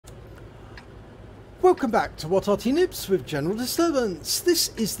Welcome back to What Arty Noobs with General Disturbance.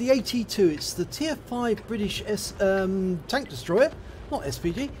 This is the AT2. It's the Tier 5 British tank destroyer, not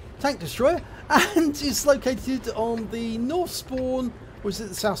SPG, tank destroyer, and it's located on the north spawn, or is it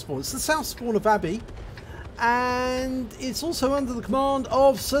the south spawn? It's the south spawn of Abbey, and it's also under the command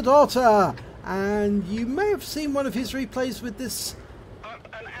of Saadharta. And you may have seen one of his replays with this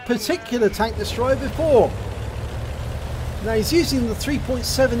particular tank destroyer before. Now he's using the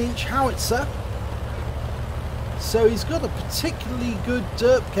 3.7-inch howitzer. So he's got a particularly good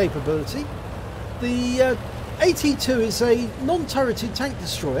derp capability. The AT2 is a non-turreted tank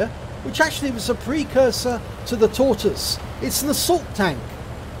destroyer, which actually was a precursor to the Tortoise. It's an assault tank.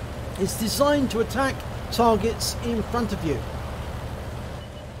 It's designed to attack targets in front of you.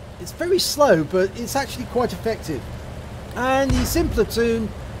 It's very slow, but it's actually quite effective. And he's in platoon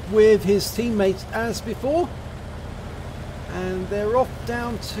with his teammates as before. And they're off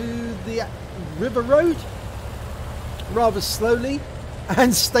down to the river road, rather slowly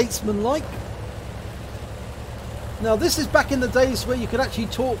and statesman-like. Now this is back in the days where you could actually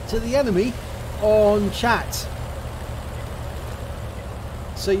talk to the enemy on chat.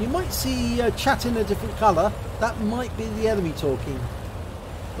 So you might see chat in a different colour. That might be the enemy talking.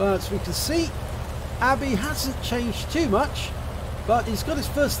 But as we can see, Abbey hasn't changed too much, but he's got his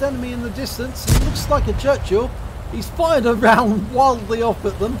first enemy in the distance. It looks like a Churchill. He's fired a round wildly off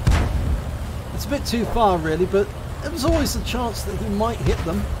at them. It's a bit too far really, but there was always a chance that he might hit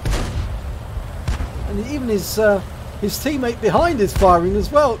them. And even his teammate behind is firing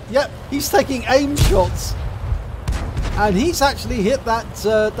as well. Yep, he's taking aim shots. And he's actually hit that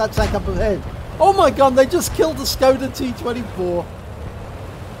tank up ahead. Oh my god, they just killed the Skoda T24.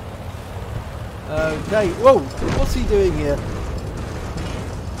 Okay, whoa, what's he doing here?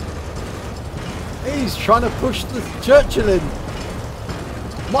 He's trying to push the Churchill in.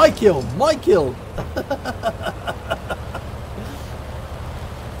 My kill, my kill.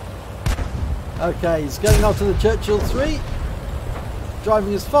 Okay, he's going after the Churchill 3,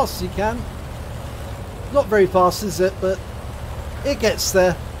 driving as fast as he can. Not very fast, is it? But it gets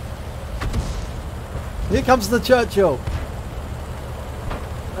there. Here comes the Churchill.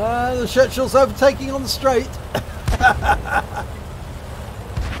 The Churchill's overtaking on the straight.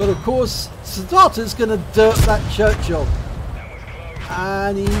 But of course, Saadharta's going to derp that Churchill.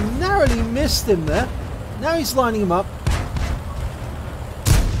 And he narrowly missed him there. Now he's lining him up.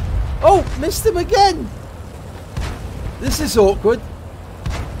 Oh, missed him again. This is awkward.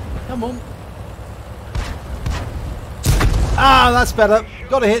 Come on. Ah, that's better.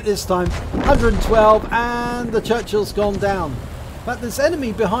 Got a hit this time. 112, and the Churchill's gone down. But there's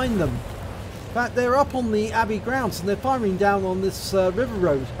enemy behind them. In fact, they're up on the Abbey grounds and they're firing down on this river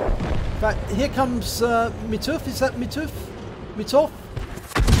road. In fact, here comes Mituf. Is that Mituf? Mituf?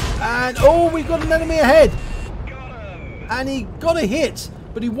 And oh, we've got an enemy ahead. And he got a hit,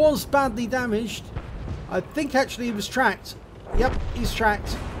 but he was badly damaged. I think actually he was tracked. Yep, he's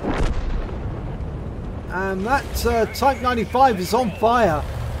tracked. And that Type 95 is on fire.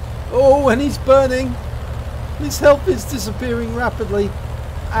 Oh, and he's burning. His health is disappearing rapidly.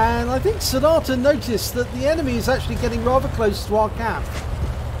 And I think Saadharta noticed that the enemy is actually getting rather close to our cap.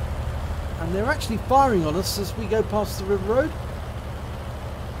 And they're actually firing on us as we go past the river road.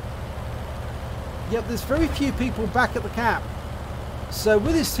 Yep, there's very few people back at the cap. So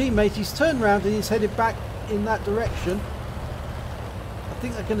with his teammate, he's turned around and he's headed back in that direction. I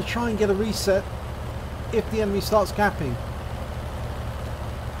think they're going to try and get a reset if the enemy starts capping.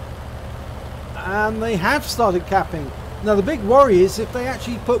 And they have started capping. Now the big worry is if they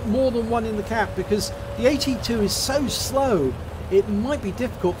actually put more than one in the cap, because the AT2 is so slow, it might be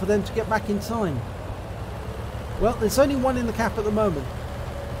difficult for them to get back in time. Well, there's only one in the cap at the moment.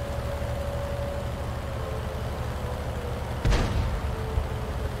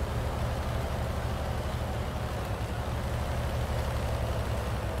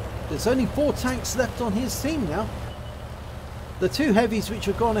 There's only 4 tanks left on his team now. The 2 heavies which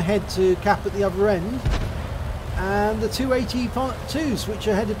have gone ahead to cap at the other end, and the 2 AT2s which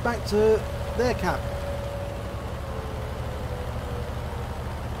are headed back to their cap.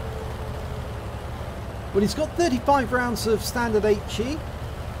 Well, he's got 35 rounds of standard HE.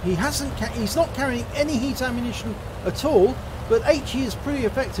 He's not carrying any heat ammunition at all, but HE is pretty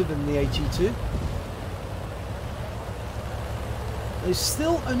effective in the AT2. They've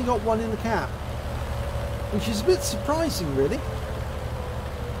still only got 1 in the cap, which is a bit surprising really.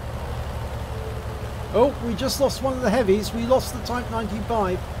 Oh, we just lost one of the heavies. We lost the Type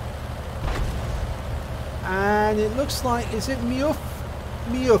 95. And it looks like, is it Miuf?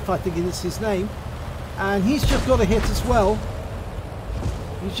 Miuf, I think is his name. And he's just got a hit as well.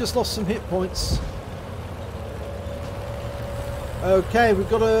 He's just lost some hit points. Okay, we've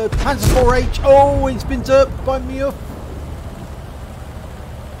got a Panzer IV-H. Oh, he's been derped by Muff.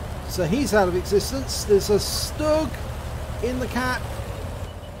 So he's out of existence. There's a Stug in the cap.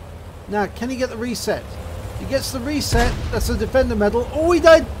 Now, can he get the reset? He gets the reset. That's a defender medal. Oh, he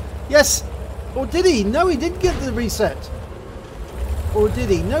died. Yes. Or did he? No, he didn't get the reset. Or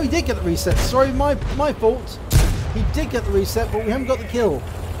did he? No, he did get the reset. Sorry, my fault. He did get the reset, but we haven't got the kill.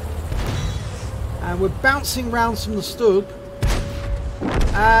 And we're bouncing rounds from the Stug.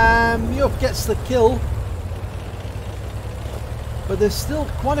 And Muff gets the kill. But there's still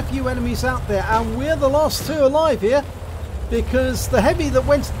quite a few enemies out there. And we're the last two alive here. Because the heavy that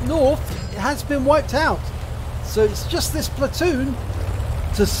went north has been wiped out. So it's just this platoon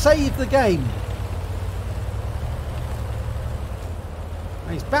to save the game.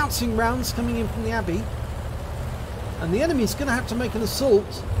 And he's bouncing rounds coming in from the Abbey. And the enemy's going to have to make an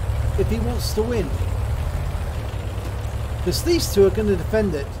assault if he wants to win. Because these two are going to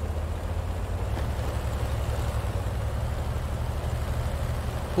defend it.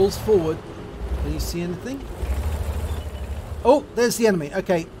 Pulls forward. Can you see anything? Oh, there's the enemy.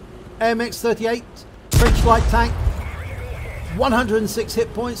 Okay. AMX-38. French light tank. 106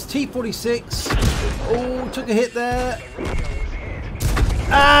 hit points. T-46. Oh, took a hit there.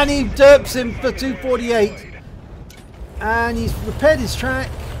 And he derps him for 248. And he's repaired his track.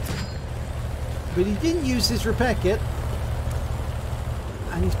 But he didn't use his repair kit.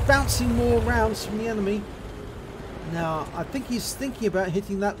 And he's bouncing more rounds from the enemy. Now, I think he's thinking about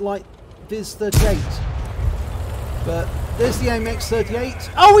hitting that light Viz 38. But there's the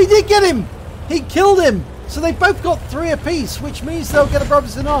AMX-38. Oh, he did get him! He killed him! So they both got 3 apiece, which means they'll get a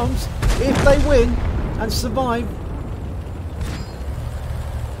brothers in arms if they win and survive.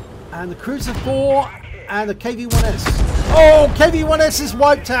 And the Cruiser 4 and the KV-1S. Oh, KV-1S is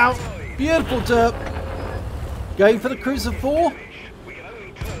wiped out. Beautiful derp. Going for the Cruiser 4.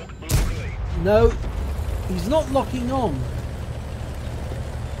 No, he's not locking on.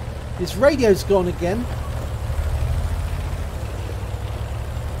 His radio's gone again.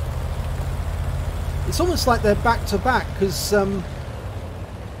 It's almost like they're back to back because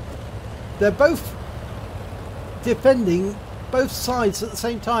they're both defending both sides at the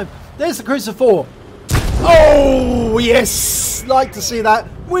same time. There's the Cruiser 4. Oh, yes! Like to see that.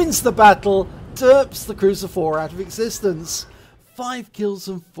 Wins the battle. Derps the Cruiser 4 out of existence. 5 kills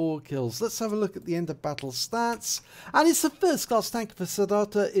and 4 kills. Let's have a look at the end of battle stats. And it's the first class tanker for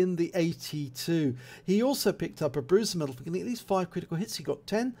Saadharta in the AT2. He also picked up a bruiser medal for getting at least 5 critical hits. He got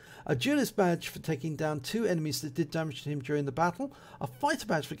 10. A duelist badge for taking down 2 enemies that did damage to him during the battle. A fighter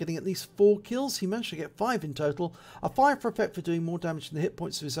badge for getting at least 4 kills. He managed to get 5 in total. A fire for effect for doing more damage than the hit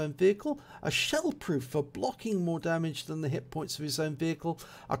points of his own vehicle. A shell proof for blocking more damage than the hit points of his own vehicle.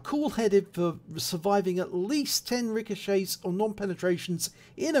 A cool headed for surviving at least 10 ricochets or non-penetrations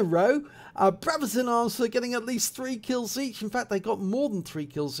in a row. Brothers in arms for getting at least 3 kills each. In fact, they got more than 3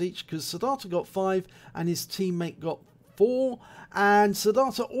 kills each because Saadharta got 5 and his teammate got 4. And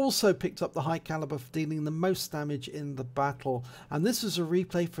Saadharta also picked up the high caliber for dealing the most damage in the battle. And this was a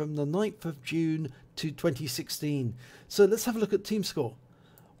replay from the 9th of June to 2016. So let's have a look at team score.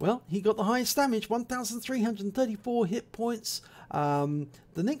 Well, he got the highest damage, 1,334 hit points. The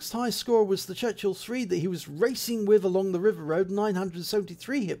next highest score was the Churchill 3 that he was racing with along the river road,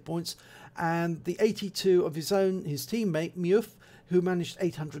 973 hit points. And the AT2 of his own, his teammate, Muff, who managed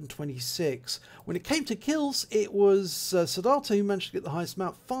 826. When it came to kills, it was Saadharta who managed to get the highest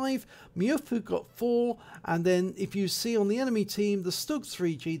amount, 5. Muff who got 4. And then if you see on the enemy team, the Stug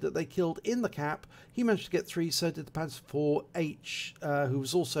 3G that they killed in the cap, he managed to get 3, so did the Panzer IV-H, who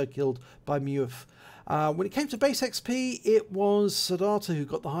was also killed by Muff. When it came to base XP, it was Saadharta who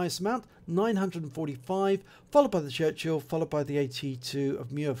got the highest amount, 945, followed by the Churchill, followed by the AT2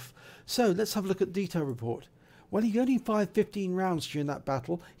 of Muff. So let's have a look at detail report. Well, he only fired 15 rounds during that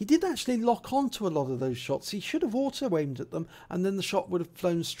battle. He did actually lock on to a lot of those shots. He should have auto-aimed at them, and then the shot would have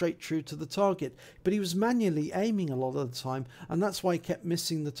flown straight true to the target. But he was manually aiming a lot of the time, and that's why he kept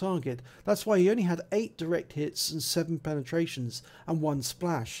missing the target. That's why he only had 8 direct hits and 7 penetrations, and 1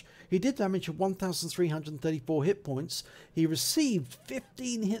 splash. He did damage of 1,334 hit points. He received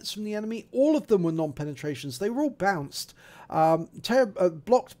 15 hits from the enemy. All of them were non-penetrations. They were all bounced.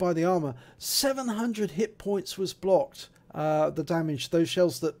 Blocked by the armor. 700 hit points was blocked. The damage, those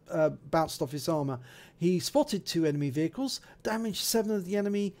shells that bounced off his armor. He spotted 2 enemy vehicles, damaged 7 of the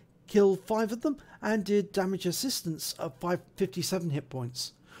enemy, killed 5 of them, and did damage assistance of 557 hit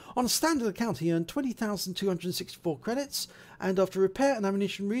points. On a standard account, he earned 20,264 credits, and after repair and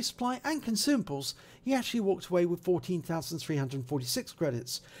ammunition resupply and consumables, he actually walked away with 14,346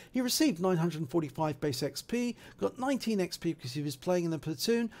 credits. He received 945 base XP, got 19 XP because he was playing in the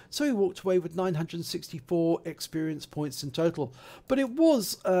platoon, so he walked away with 964 experience points in total. But it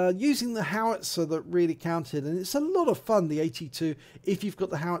was using the howitzer that really counted, and it's a lot of fun, the AT2, if you've got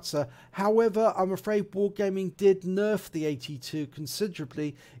the howitzer. However, I'm afraid Wargaming did nerf the AT2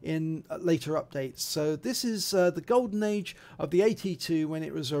 considerably in later updates. So this is the golden age of the AT2, when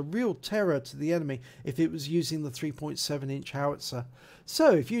it was a real terror to the enemy if it was using the 3.7-inch howitzer.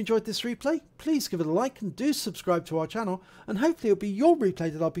 So if you enjoyed this replay, please give it a like and do subscribe to our channel, and hopefully it'll be your replay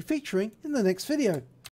that I'll be featuring in the next video.